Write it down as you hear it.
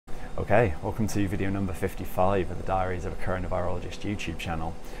Okay, welcome to video number 55 of the Diaries of a Coronavirologist YouTube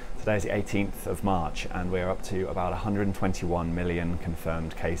channel. Today is the 18th of March and we're up to about 121 million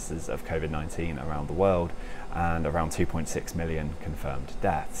confirmed cases of COVID-19 around the world and around 2.6 million confirmed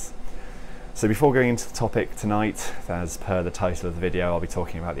deaths. So before going into the topic tonight, as per the title of the video, I'll be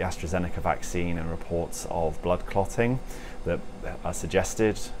talking about the AstraZeneca vaccine and reports of blood clotting that were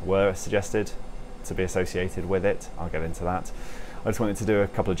suggested to be associated with it. I'll get into that. I just wanted to do a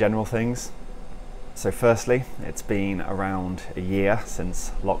couple of general things. So firstly, it's been around a year since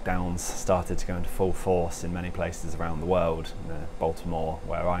lockdowns started to go into full force in many places around the world, Baltimore,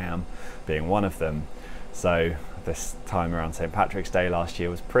 where I am, being one of them. So this time around St. Patrick's Day last year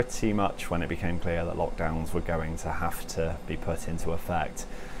was pretty much when it became clear that lockdowns were going to have to be put into effect.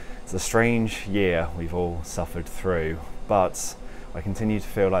 It's a strange year we've all suffered through, but I continue to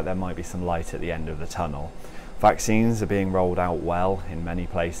feel like there might be some light at the end of the tunnel. Vaccines are being rolled out well in many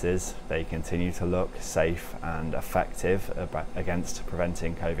places. They continue to look safe and effective against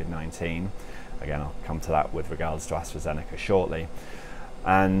preventing COVID-19. Again, I'll come to that with regards to AstraZeneca shortly.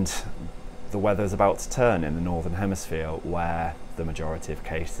 And the weather's about to turn in the Northern Hemisphere where the majority of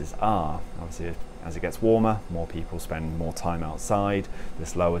cases are. Obviously, as it gets warmer, more people spend more time outside.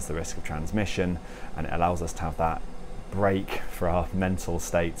 This lowers the risk of transmission and it allows us to have that break for our mental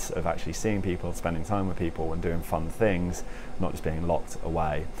states of actually seeing people, spending time with people and doing fun things, not just being locked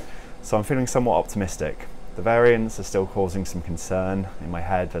away. So I'm feeling somewhat optimistic. The variants are still causing some concern in my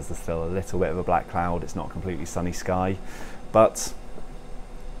head. There's still a little bit of a black cloud. It's not a completely sunny sky, but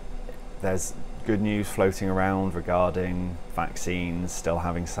there's good news floating around regarding vaccines still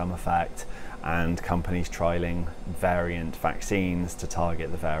having some effect and companies trialing variant vaccines to target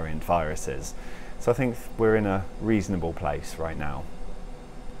the variant viruses. So I think we're in a reasonable place right now.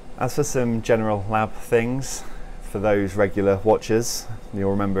 As for some general lab things, for those regular watchers,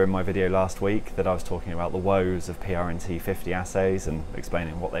 you'll remember in my video last week that I was talking about the woes of PRNT50 assays and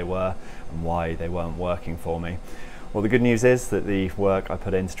explaining what they were and why they weren't working for me. Well, the good news is that the work I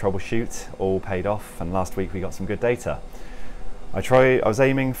put in to troubleshoot all paid off, and last week we got some good data. I was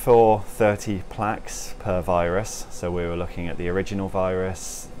aiming for 30 plaques per virus, so we were looking at the original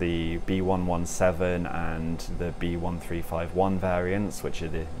virus, the B117 and the B1351 variants, which are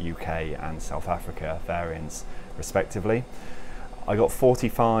the UK and South Africa variants respectively. I got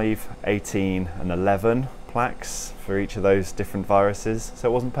 45, 18 and 11 plaques for each of those different viruses, so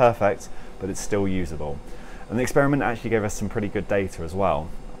it wasn't perfect, but it's still usable. And the experiment actually gave us some pretty good data as well.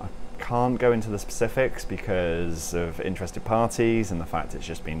 Can't go into the specifics because of interested parties and the fact it's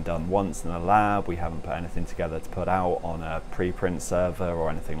just been done once in a lab. We haven't put anything together to put out on a preprint server or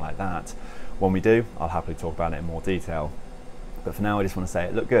anything like that. When we do, I'll happily talk about it in more detail. But for now, I just want to say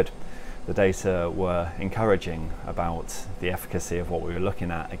it looked good. The data were encouraging about the efficacy of what we were looking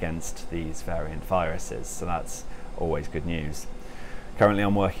at against these variant viruses, so that's always good news. Currently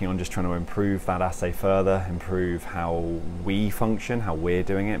I'm working on just trying to improve that assay further, improve how we function, how we're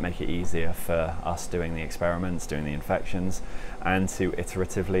doing it, make it easier for us doing the experiments, doing the infections, and to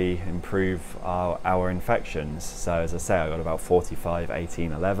iteratively improve our infections. So as I say, I got about 45,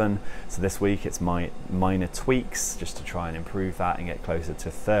 18, 11. So this week it's minor tweaks just to try and improve that and get closer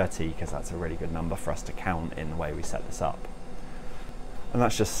to 30, because that's a really good number for us to count in the way we set this up. And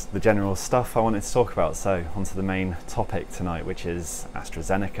that's just the general stuff I wanted to talk about. So onto the main topic tonight, which is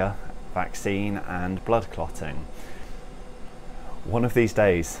AstraZeneca vaccine and blood clotting. One of these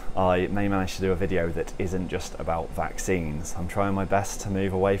days I may manage to do a video that isn't just about vaccines. I'm trying my best to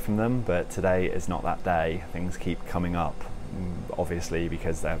move away from them, but today is not that day. Things keep coming up, obviously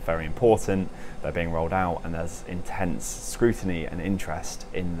because they're very important, they're being rolled out and there's intense scrutiny and interest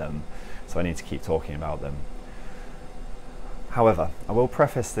in them. So I need to keep talking about them. However, I will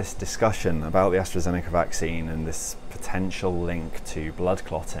preface this discussion about the AstraZeneca vaccine and this potential link to blood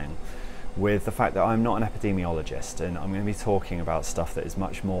clotting with the fact that I'm not an epidemiologist, and I'm going to be talking about stuff that is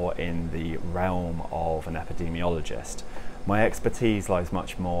much more in the realm of an epidemiologist. My expertise lies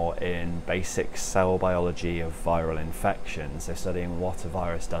much more in basic cell biology of viral infections, so studying what a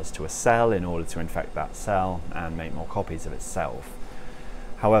virus does to a cell in order to infect that cell and make more copies of itself.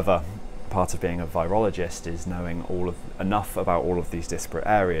 However, part of being a virologist is knowing enough about all of these disparate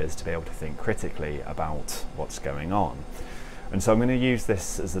areas to be able to think critically about what's going on. And so I'm going to use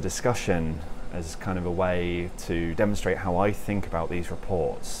this as a discussion as kind of a way to demonstrate how I think about these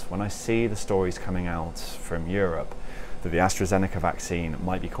reports. When I see the stories coming out from Europe that the AstraZeneca vaccine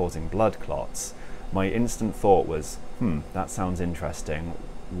might be causing blood clots, my instant thought was, that sounds interesting.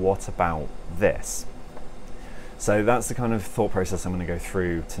 What about this? So that's the kind of thought process I'm going to go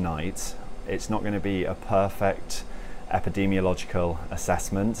through tonight. It's not going to be a perfect epidemiological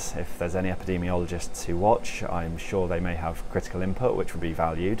assessment. If there's any epidemiologists who watch, I'm sure they may have critical input, which would be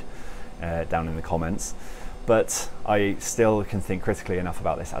valued down in the comments. But I still can think critically enough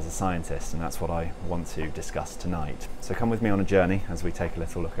about this as a scientist, and that's what I want to discuss tonight. So come with me on a journey as we take a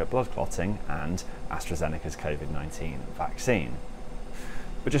little look at blood clotting and AstraZeneca's COVID-19 vaccine.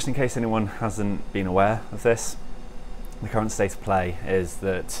 But just in case anyone hasn't been aware of this, the current state of play is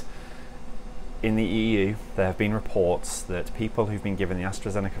that in the EU there have been reports that people who've been given the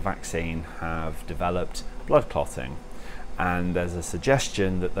AstraZeneca vaccine have developed blood clotting, and there's a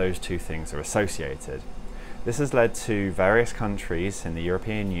suggestion that those two things are associated. This has led to various countries in the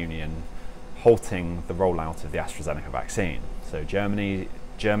European Union halting the rollout of the AstraZeneca vaccine. So Germany,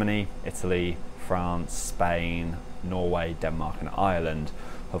 Italy, France, Spain, Norway, Denmark and Ireland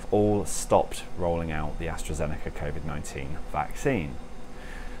have all stopped rolling out the AstraZeneca COVID-19 vaccine.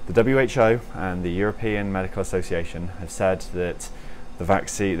 The WHO and the European Medical Association have said that the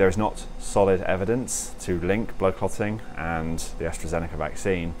vaccine, there is not solid evidence to link blood clotting and the AstraZeneca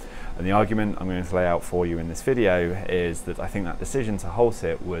vaccine. And the argument I'm going to lay out for you in this video is that I think that decision to halt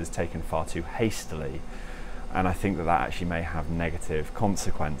it was taken far too hastily, and I think that that actually may have negative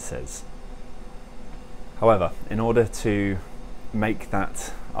consequences. However, in order to make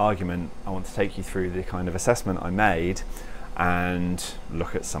that argument, I want to take you through the kind of assessment I made and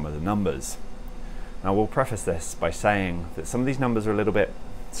look at some of the numbers. Now, we'll preface this by saying that some of these numbers are a little bit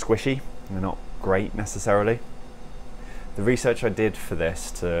squishy, they're not great necessarily. The research I did for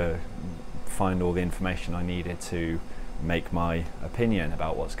this to find all the information I needed to make my opinion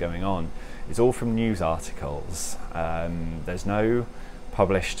about what's going on is all from news articles. There's no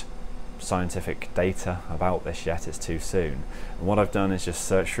published scientific data about this yet, it's too soon. And what I've done is just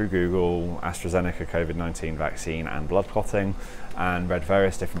search through Google AstraZeneca COVID-19 vaccine and blood clotting and read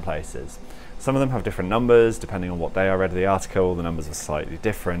various different places. Some of them have different numbers depending on what day I read the article. The numbers are slightly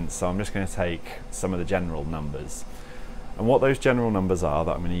different, so I'm just going to take some of the general numbers. And what those general numbers are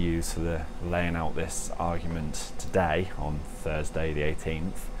that I'm going to use for laying out this argument today, on Thursday the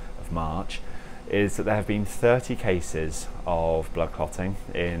 18th of March, is that there have been 30 cases of blood clotting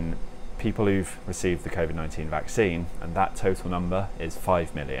in people who've received the COVID-19 vaccine, and that total number is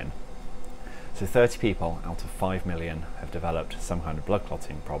 5 million. So 30 people out of 5 million have developed some kind of blood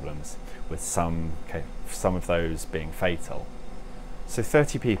clotting problems, with some of those being fatal. So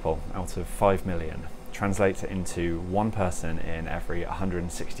 30 people out of 5 million translates into one person in every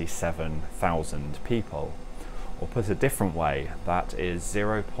 167,000 people. Or put a different way, that is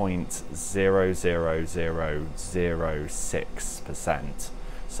 0.000006%.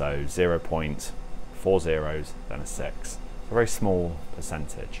 So 0.4 zeros, then a 6. A very small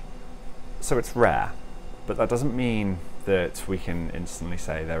percentage. So it's rare, but that doesn't mean that we can instantly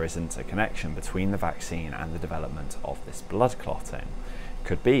say there isn't a connection between the vaccine and the development of this blood clotting. It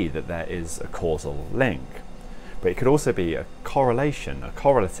could be that there is a causal link, but it could also be a correlation, a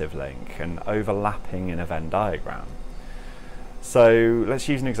correlative link, an overlapping in a Venn diagram. So let's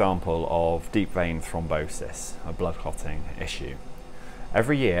use an example of deep vein thrombosis, a blood clotting issue.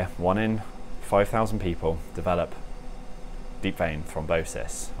 Every year, 1 in 5,000 people develop deep vein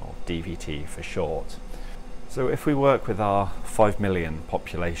thrombosis, or DVT for short. So if we work with our 5 million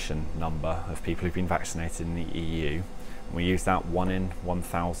population number of people who've been vaccinated in the EU, and we use that 1 in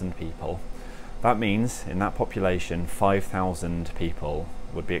 1,000 people, that means in that population 5,000 people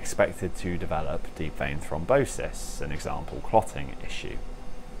would be expected to develop deep vein thrombosis, an example clotting issue.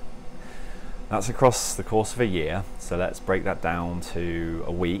 That's across the course of a year, so let's break that down to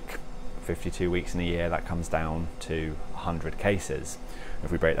a week. 52 weeks in a year, that comes down to 100 cases.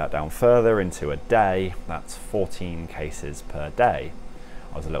 If we break that down further into a day, that's 14 cases per day.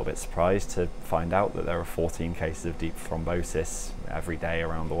 I was a little bit surprised to find out that there are 14 cases of deep thrombosis every day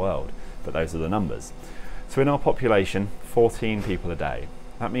around the world, but those are the numbers. So in our population, 14 people a day.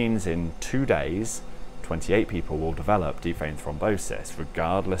 That means in 2 days, 28 people will develop deep vein thrombosis,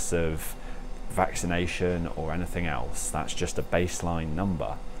 regardless of vaccination or anything else. That's just a baseline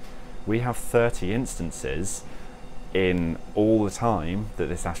number. We have 30 instances in all the time that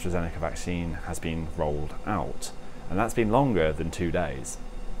this AstraZeneca vaccine has been rolled out, and that's been longer than 2 days.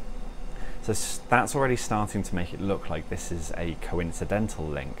 So that's already starting to make it look like this is a coincidental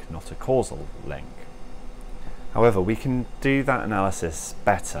link, not a causal link. However, we can do that analysis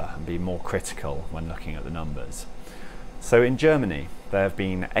better and be more critical when looking at the numbers. So in Germany, there have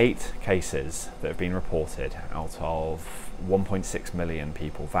been 8 cases that have been reported out of 1.6 million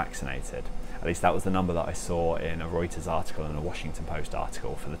people vaccinated. At least that was the number that I saw in a Reuters article and a Washington Post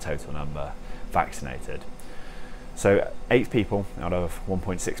article for the total number vaccinated. So 8 people out of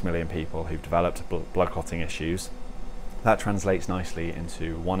 1.6 million people who've developed blood clotting issues. That translates nicely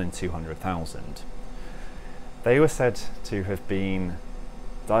into 1 in 200,000. They were said to have been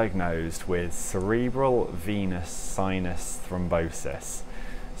diagnosed with cerebral venous sinus thrombosis,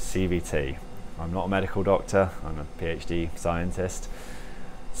 CVT. I'm not a medical doctor, I'm a PhD scientist,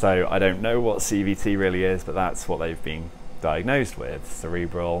 so I don't know what CVT really is, but that's what they've been diagnosed with,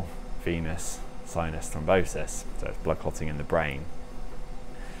 cerebral venous sinus thrombosis, so it's blood clotting in the brain.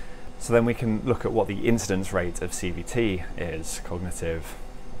 So then we can look at what the incidence rate of CVT is, cognitive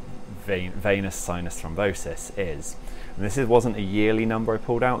venous sinus thrombosis is. And this wasn't a yearly number I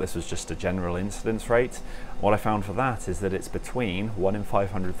pulled out, this was just a general incidence rate. What I found for that is that it's between 1 in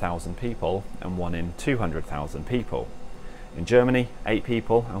 500,000 people and 1 in 200,000 people. In Germany, 8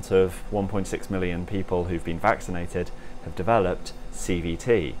 people out of 1.6 million people who've been vaccinated have developed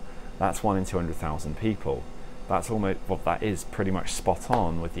CVT. That's 1 in 200,000 people. That's almost, well, that is pretty much spot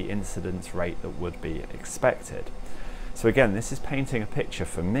on with the incidence rate that would be expected. So again, this is painting a picture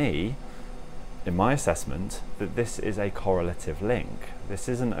for me, in my assessment, that this is a correlative link. This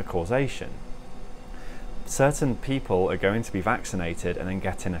isn't a causation. Certain people are going to be vaccinated and then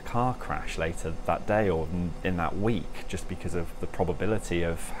get in a car crash later that day or in that week, just because of the probability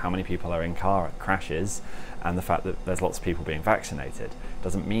of how many people are in car crashes and the fact that there's lots of people being vaccinated.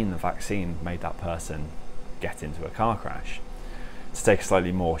 Doesn't mean the vaccine made that person get into a car crash. To take a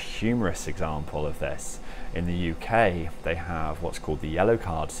slightly more humorous example of this, in the UK they have what's called the yellow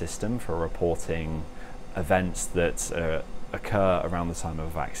card system for reporting events that occur around the time of a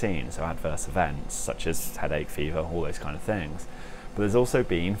vaccine, so adverse events such as headache, fever, all those kind of things. But there's also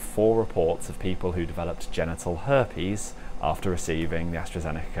been 4 reports of people who developed genital herpes after receiving the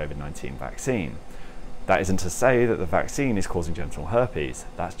AstraZeneca COVID-19 vaccine. That isn't to say that the vaccine is causing genital herpes,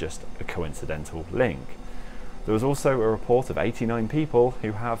 that's just a coincidental link. There was also a report of 89 people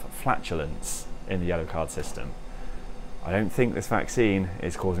who have flatulence in the yellow card system. I don't think this vaccine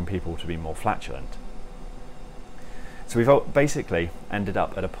is causing people to be more flatulent. So we've basically ended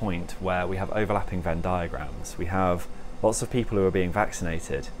up at a point where we have overlapping Venn diagrams. We have lots of people who are being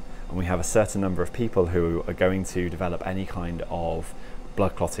vaccinated, and we have a certain number of people who are going to develop any kind of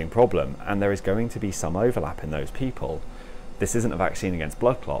blood clotting problem, and there is going to be some overlap in those people. This isn't a vaccine against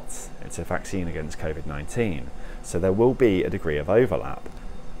blood clots, it's a vaccine against COVID-19. So there will be a degree of overlap.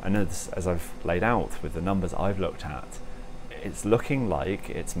 And as I've laid out with the numbers I've looked at, it's looking like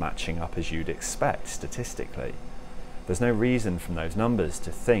it's matching up as you'd expect statistically. There's no reason from those numbers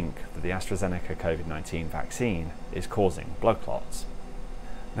to think that the AstraZeneca COVID-19 vaccine is causing blood clots.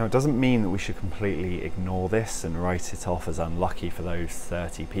 Now, it doesn't mean that we should completely ignore this and write it off as unlucky for those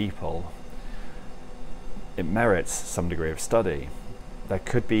 30 people. It merits some degree of study. There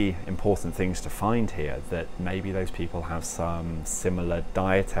could be important things to find here, that maybe those people have some similar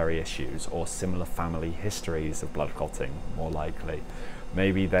dietary issues or similar family histories of blood clotting, more likely.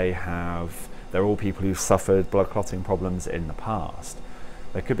 Maybe they're all people who've suffered blood clotting problems in the past.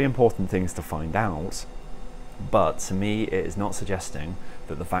 There could be important things to find out, but to me it is not suggesting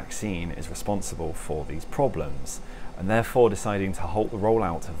that the vaccine is responsible for these problems, and therefore deciding to halt the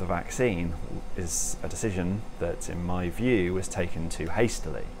rollout of the vaccine is a decision that, in my view, was taken too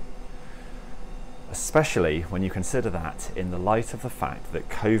hastily. Especially when you consider that in the light of the fact that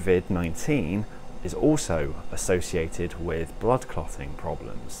COVID-19 is also associated with blood clotting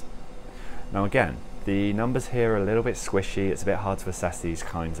problems. Now again, the numbers here are a little bit squishy, it's a bit hard to assess these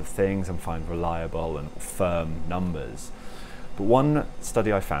kinds of things and find reliable and firm numbers. But one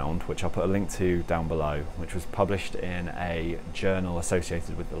study I found, which I'll put a link to down below, which was published in a journal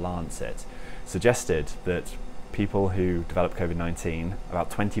associated with The Lancet, suggested that people who develop COVID-19, about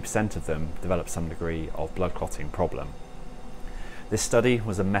 20% of them develop some degree of blood clotting problem. This study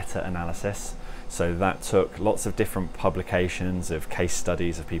was a meta-analysis, so that took lots of different publications of case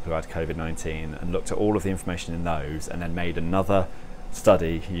studies of people who had COVID-19 and looked at all of the information in those, and then made another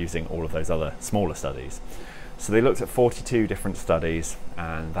study using all of those other smaller studies. So they looked at 42 different studies,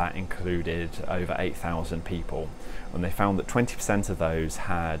 and that included over 8,000 people, and they found that 20% of those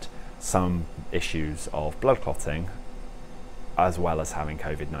had some issues of blood clotting as well as having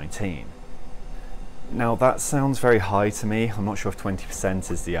COVID-19. Now that sounds very high to me. I'm not sure if 20%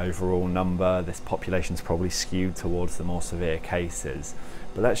 is the overall number. This population's probably skewed towards the more severe cases.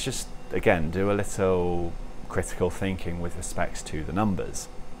 But let's just, again, do a little critical thinking with respect to the numbers.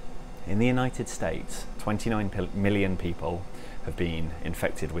 In the United States, 29 million people have been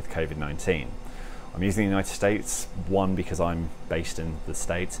infected with COVID-19. I'm using the United States, one, because I'm based in the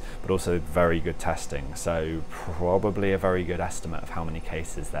States, but also very good testing, so probably a very good estimate of how many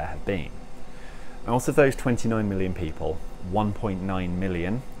cases there have been. Out of those 29 million people, 1.9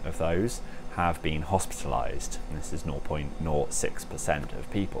 million of those have been hospitalised, and this is 0.06%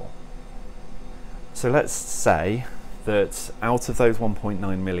 of people. So let's say that out of those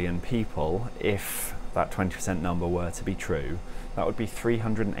 1.9 million people, if that 20% number were to be true, that would be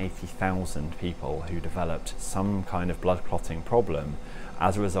 380,000 people who developed some kind of blood clotting problem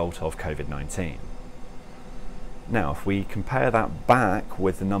as a result of COVID-19. Now, if we compare that back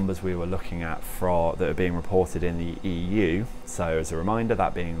with the numbers we were looking at that are being reported in the EU, so as a reminder,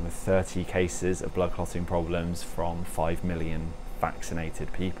 that being the 30 cases of blood clotting problems from 5 million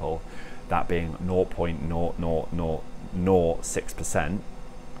vaccinated people, that being 0.00006%,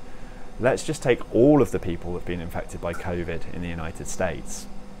 let's just take all of the people that have been infected by COVID in the United States.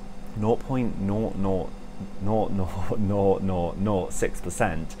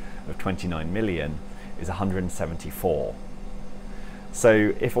 0.00006% of 29 million is 174.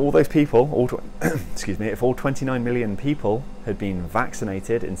 So if all those people, if all 29 million people had been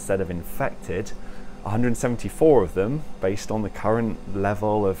vaccinated instead of infected, 174 of them, based on the current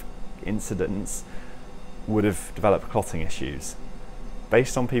level of incidence, would have developed clotting issues.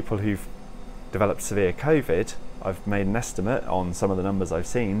 Based on people who've developed severe COVID, I've made an estimate on some of the numbers I've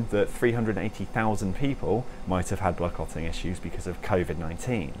seen that 380,000 people might have had blood clotting issues because of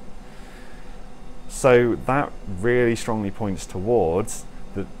COVID-19. So that really strongly points towards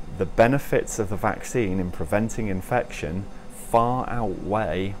the benefits of the vaccine in preventing infection far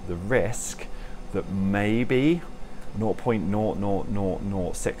outweigh the risk that maybe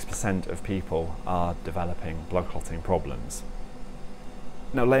 0.00006% of people are developing blood clotting problems.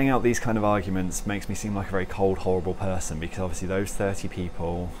 Now, laying out these kind of arguments makes me seem like a very cold, horrible person, because obviously those 30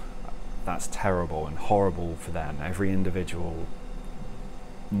 people, that's terrible and horrible for them. Every individual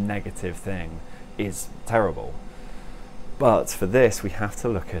negative thing is terrible. But for this, we have to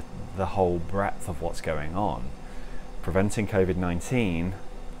look at the whole breadth of what's going on. Preventing COVID-19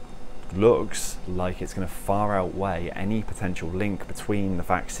 looks like it's going to far outweigh any potential link between the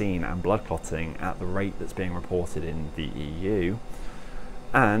vaccine and blood clotting at the rate that's being reported in the EU.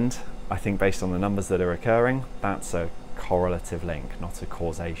 And I think based on the numbers that are occurring, that's a correlative link, not a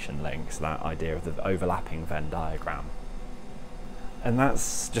causation link. So that idea of the overlapping Venn diagram. And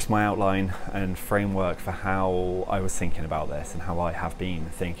that's just my outline and framework for how I was thinking about this and how I have been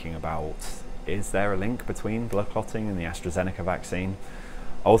thinking about, is there a link between blood clotting and the AstraZeneca vaccine?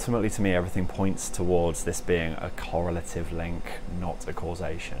 Ultimately, to me, everything points towards this being a correlative link, not a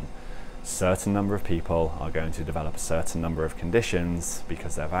causation. Certain number of people are going to develop a certain number of conditions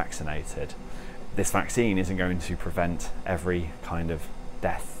because they're vaccinated. This vaccine isn't going to prevent every kind of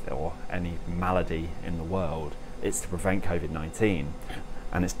death or any malady in the world. It's to prevent COVID-19,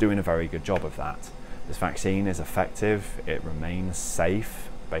 and it's doing a very good job of that. This vaccine is effective, it remains safe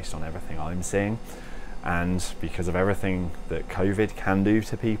based on everything I'm seeing, and because of everything that COVID can do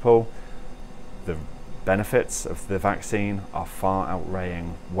to people, the benefits of the vaccine are far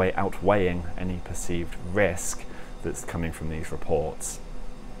outweighing any perceived risk that's coming from these reports.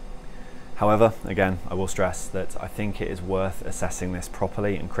 However, again, I will stress that I think it is worth assessing this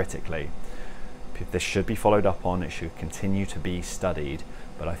properly and critically. This should be followed up on, it should continue to be studied,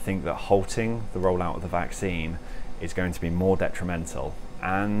 but I think that halting the rollout of the vaccine is going to be more detrimental,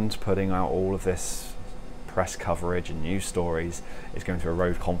 and putting out all of this press coverage and news stories is going to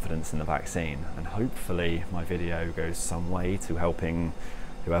erode confidence in the vaccine, and hopefully my video goes some way to helping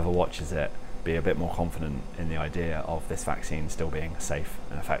whoever watches it be a bit more confident in the idea of this vaccine still being safe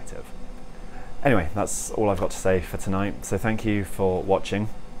and effective. Anyway, that's all I've got to say for tonight, so thank you for watching.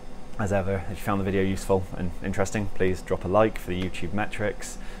 As ever, if you found the video useful and interesting, please drop a like for the YouTube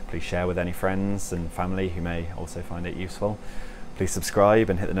metrics. Please share with any friends and family who may also find it useful. Please subscribe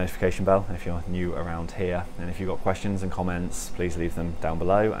and hit the notification bell if you're new around here. And if you've got questions and comments, please leave them down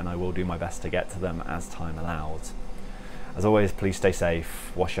below and I will do my best to get to them as time allows. As always, please stay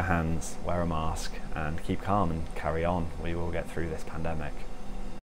safe, wash your hands, wear a mask, and keep calm and carry on. We will get through this pandemic.